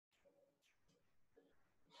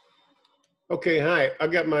Okay, hi. I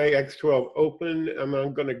got my X12 open, and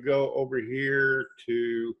I'm going to go over here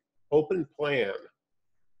to Open Plan.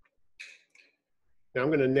 Now I'm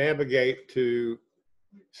going to navigate to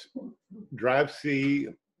Drive C,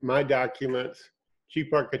 My Documents,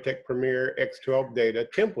 Chief Architect Premier X12 Data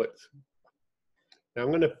Templates. Now I'm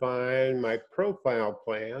going to find my profile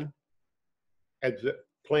plan as the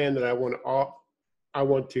plan that I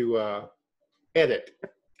want to edit.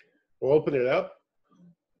 We'll open it up.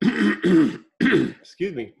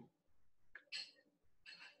 Excuse me.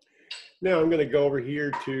 Now I'm going to go over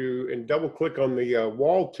here and double click on the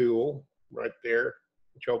wall tool right there,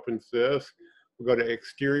 which opens this. We'll go to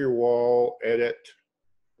exterior wall, edit.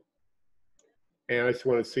 And I just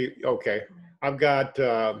want to see, okay, I've got,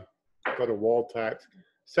 go to wall types.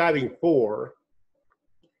 Siding 4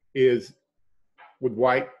 is with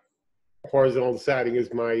white horizontal siding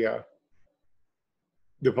is my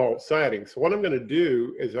default siding. So what I'm going to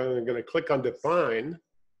do is I'm going to click on define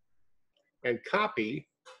and copy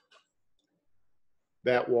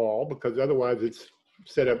that wall, because otherwise it's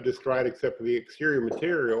set up just right except for the exterior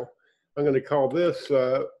material. I'm going to call this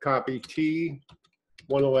copy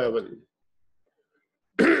T111.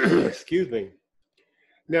 Excuse me.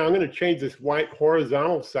 Now I'm going to change this white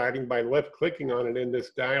horizontal siding by left clicking on it in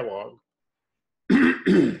this dialog.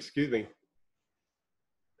 Excuse me.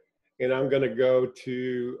 And I'm going to go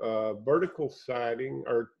to vertical siding,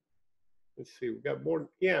 or let's see, we got Board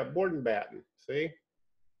and Batt. See?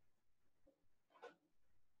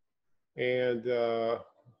 And I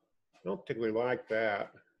don't particularly like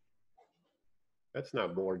that. That's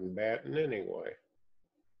not Board and Batt anyway. It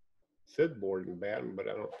said Board and Batt, but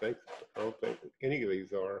I don't think any of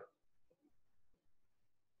these are.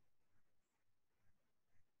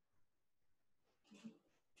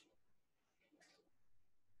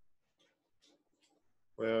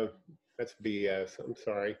 Well, that's BS. I'm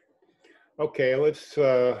sorry. Okay, let's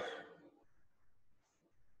I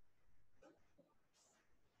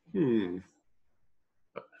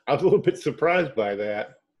was a little bit surprised by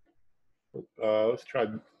that. Let's try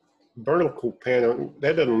vertical panel.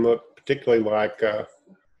 That doesn't look particularly like,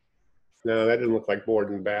 no, that doesn't look like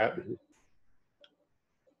Board and Batt.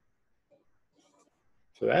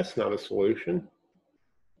 So that's not a solution.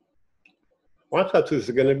 Well, I thought this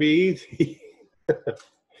was going to be easy. Let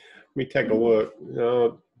me take a look.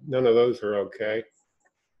 No, none of those are okay.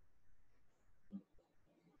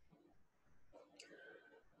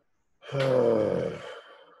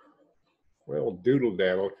 Well, doodle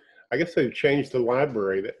daddle. I guess they've changed the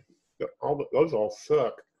library. Those all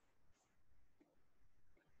suck.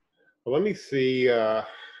 Well, let me see in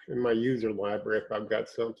my user library if I've got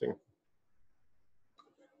something.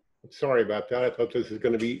 I'm sorry about that. I thought this was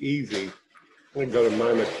going to be easy. I'm going to go to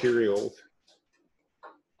my materials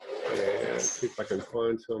and see if I can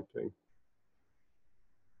find something.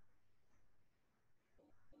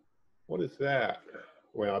 What is that?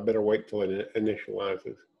 Well, I better wait till it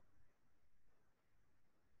initializes.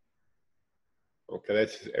 Okay,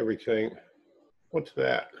 that's everything. What's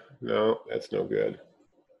that? No, that's no good.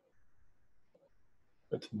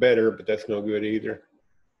 That's better, but that's no good either.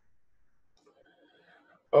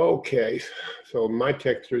 Okay, so my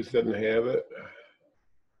textures doesn't have it.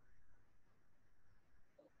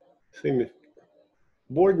 Seems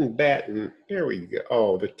Board and Batt. There we go.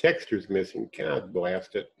 Oh, the texture's missing. God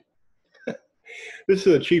blast it. This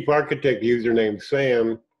is a Chief Architect user named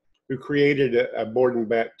Sam who created a Board and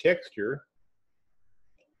Batt texture.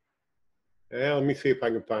 Now, let me see if I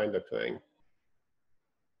can find the thing.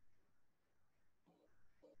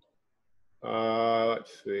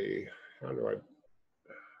 Let's see. How do I?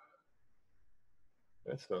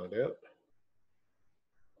 That's not it.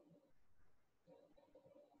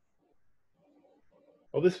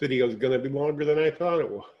 Well, this video is going to be longer than I thought it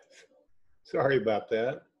was. Sorry about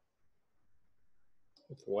that.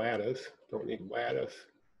 It's lattice. Don't need lattice.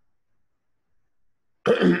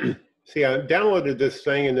 See, I downloaded this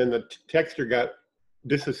thing and then the texture got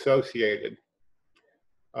disassociated.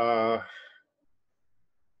 Let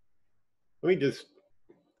me just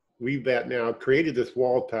leave that now. I've created this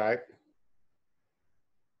wall type.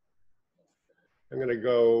 I'm going to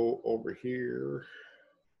go over here.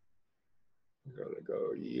 I'm going to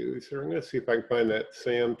go user. I'm going to see if I can find that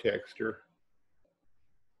Sam texture.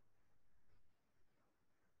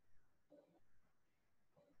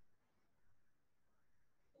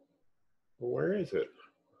 Where is it?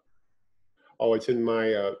 Oh, it's in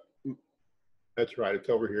my, that's right. It's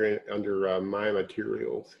over here under my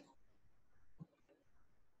materials.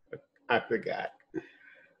 I forgot.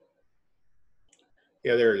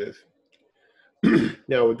 Yeah, there it is.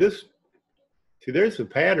 Now with this, see, there's a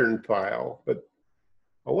pattern file, but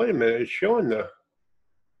Oh, wait a minute, it's showing the,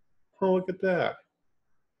 oh, look at that.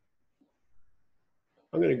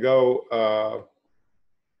 I'm gonna go,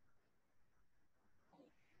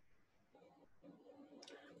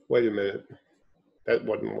 wait a minute, that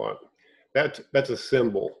wasn't what. That's a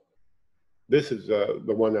symbol. This is the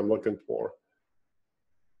one I'm looking for.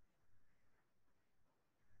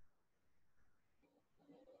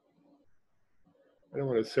 I don't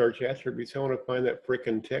want to search attributes. I want to find that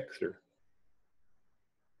frickin' texture.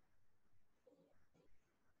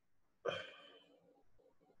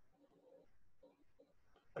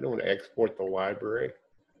 I don't want to export the library.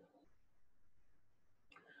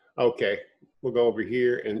 Okay, we'll go over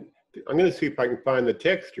here and I'm going to see if I can find the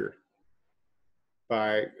texture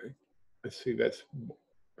by, let's see, that's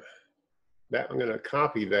that. I'm going to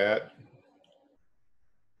copy that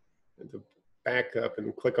to back up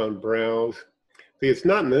and click on browse. See, it's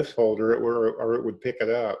not in this folder or it would pick it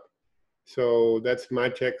up. So that's my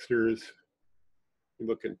textures.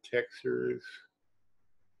 Look in textures.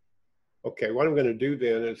 Okay, what I'm going to do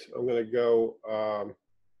then is I'm going to go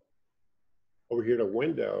over here to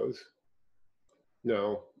Windows.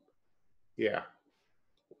 No, yeah.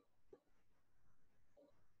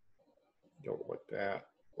 Don't want that.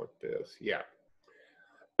 Want this? Yeah.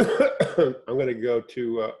 I'm going to go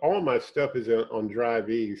to all of my stuff is on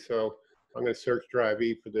Drive E, so I'm going to search Drive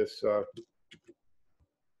E for this. I'm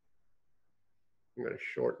going to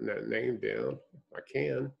shorten that name down. I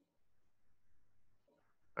can.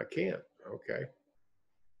 I can't. Okay.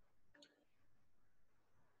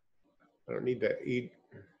 I don't need that E.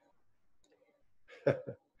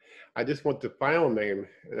 I just want the file name.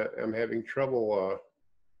 I'm having trouble.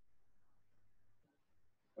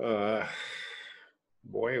 Boy,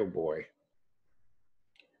 oh boy.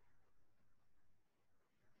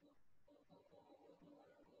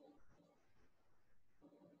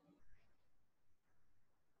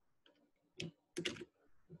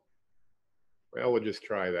 Well, we'll just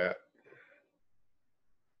try that.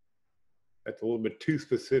 That's a little bit too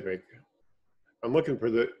specific. I'm looking for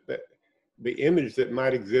the image that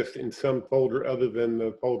might exist in some folder other than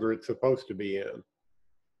the folder it's supposed to be in.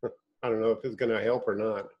 I don't know if it's going to help or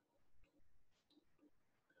not.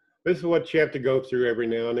 This is what you have to go through every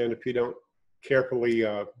now and then if you don't carefully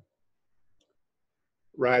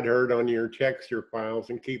ride herd on your texture files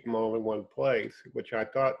and keep them all in one place, which I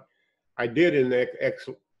thought I did in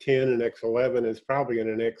X10 and X11. It's probably in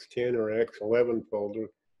an X10 or an X11 folder.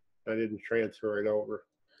 I didn't transfer it over.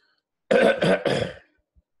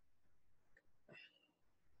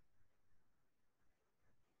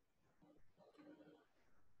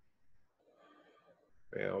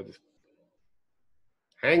 I'll just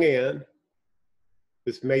hang in.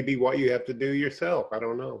 This may be what you have to do yourself. I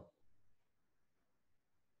don't know.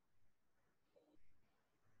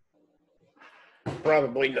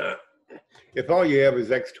 Probably not. If all you have is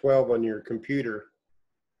X12 on your computer,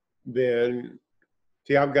 then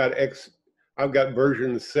see, I've got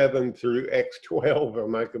version 7 through X12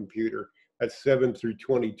 on my computer. That's 7 through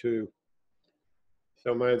 22.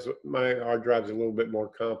 So my hard drive's a little bit more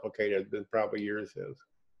complicated than probably yours is.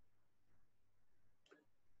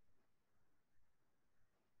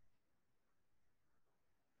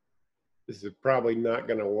 This is probably not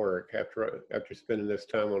going to work after spending this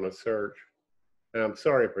time on a search. And I'm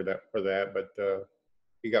sorry for that, but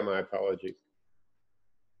you got my apology.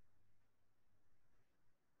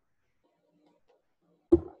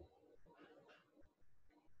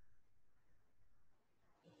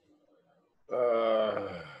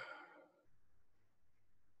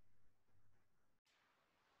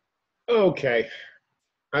 Okay,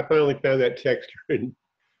 I finally found that texture and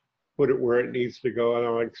put it where it needs to go, and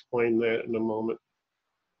I'll explain that in a moment.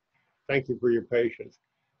 Thank you for your patience.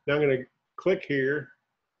 Now I'm going to click here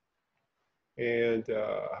and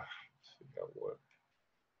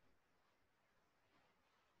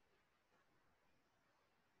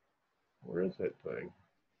where is that thing?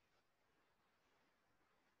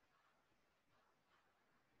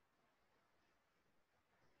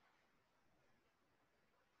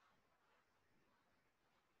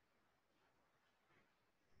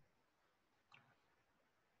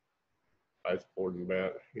 That's Board and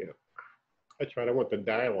Batt. Yeah, that's right. I want the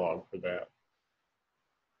dialogue for that.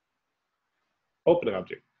 Open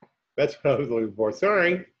object. That's what I was looking for.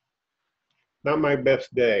 Sorry, not my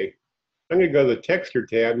best day. I'm going to go to the texture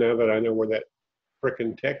tab now that I know where that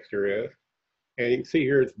frickin' texture is. And you can see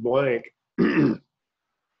here it's blank. I'm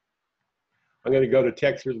going to go to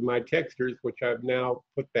textures, my textures, which I've now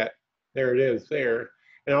put that, there it is there.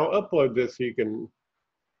 And I'll upload this so you can,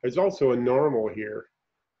 there's also a normal here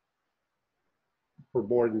for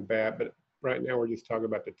Board and Batt, but right now we're just talking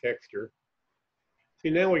about the texture. See,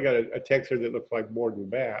 now we got a text here that looks like Board and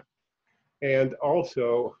Batt. And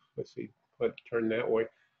also, let's see, let's turn that way.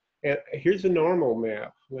 And here's a normal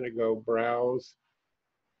map. I'm going to go browse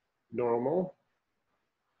normal.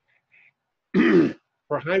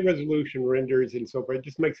 For high resolution renders and so forth, it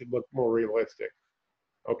just makes it look more realistic.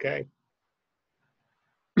 Okay.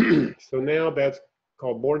 So now that's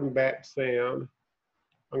called Board and Batt Sound.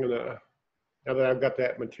 I'm going to, now that I've got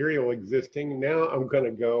that material existing, now I'm going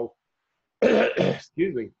to go,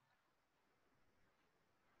 excuse me,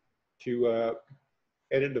 to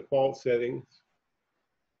edit default settings,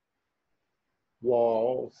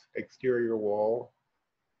 walls, exterior wall.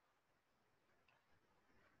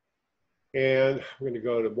 And I'm going to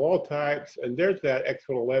go to wall types, and there's that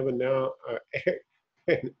X111 now,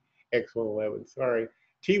 X111, sorry,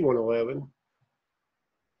 T111.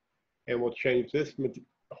 And we'll change this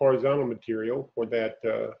horizontal material for that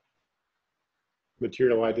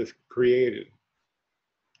material I just created.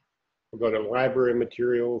 We'll go to library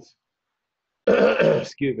materials,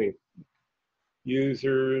 excuse me,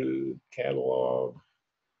 user, catalog,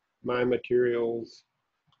 my materials,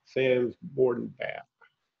 Sam's Board and Batt.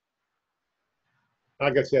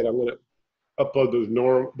 Like I said, I'm going to upload those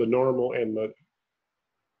the normal and the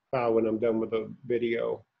file when I'm done with the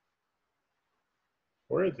video.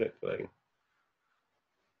 Where is that thing?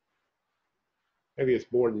 Maybe it's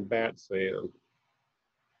Board and Batt Sam.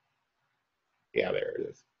 Yeah, there it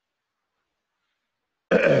is.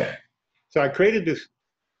 So I created this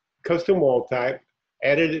custom wall type,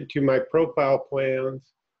 added it to my profile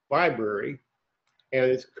plans library, and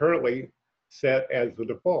it's currently set as the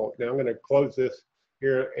default. Now I'm going to close this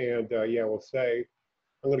here, and yeah, we'll say,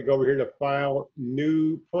 I'm going to go over here to File,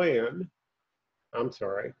 New Plan. I'm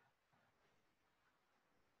sorry.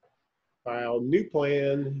 File, New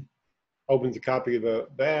Plan, opens a copy of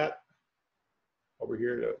that. Over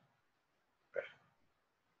here to,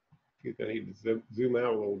 I need to zoom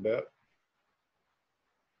out a little bit.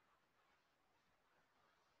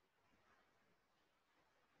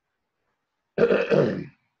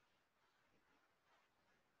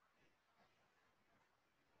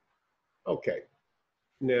 Okay,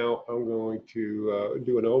 now I'm going to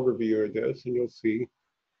do an overview of this, and you'll see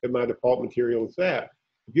that my default material is that.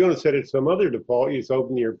 If you want to set it some other default, you just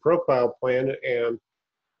open your profile plan,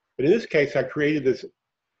 but in this case, I created this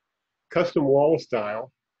custom wall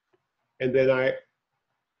style, and then I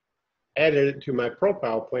added it to my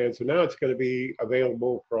profile plan, so now it's going to be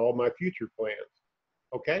available for all my future plans.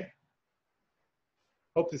 Okay?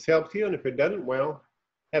 Hope this helps you, and if it doesn't, well,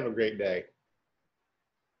 have a great day.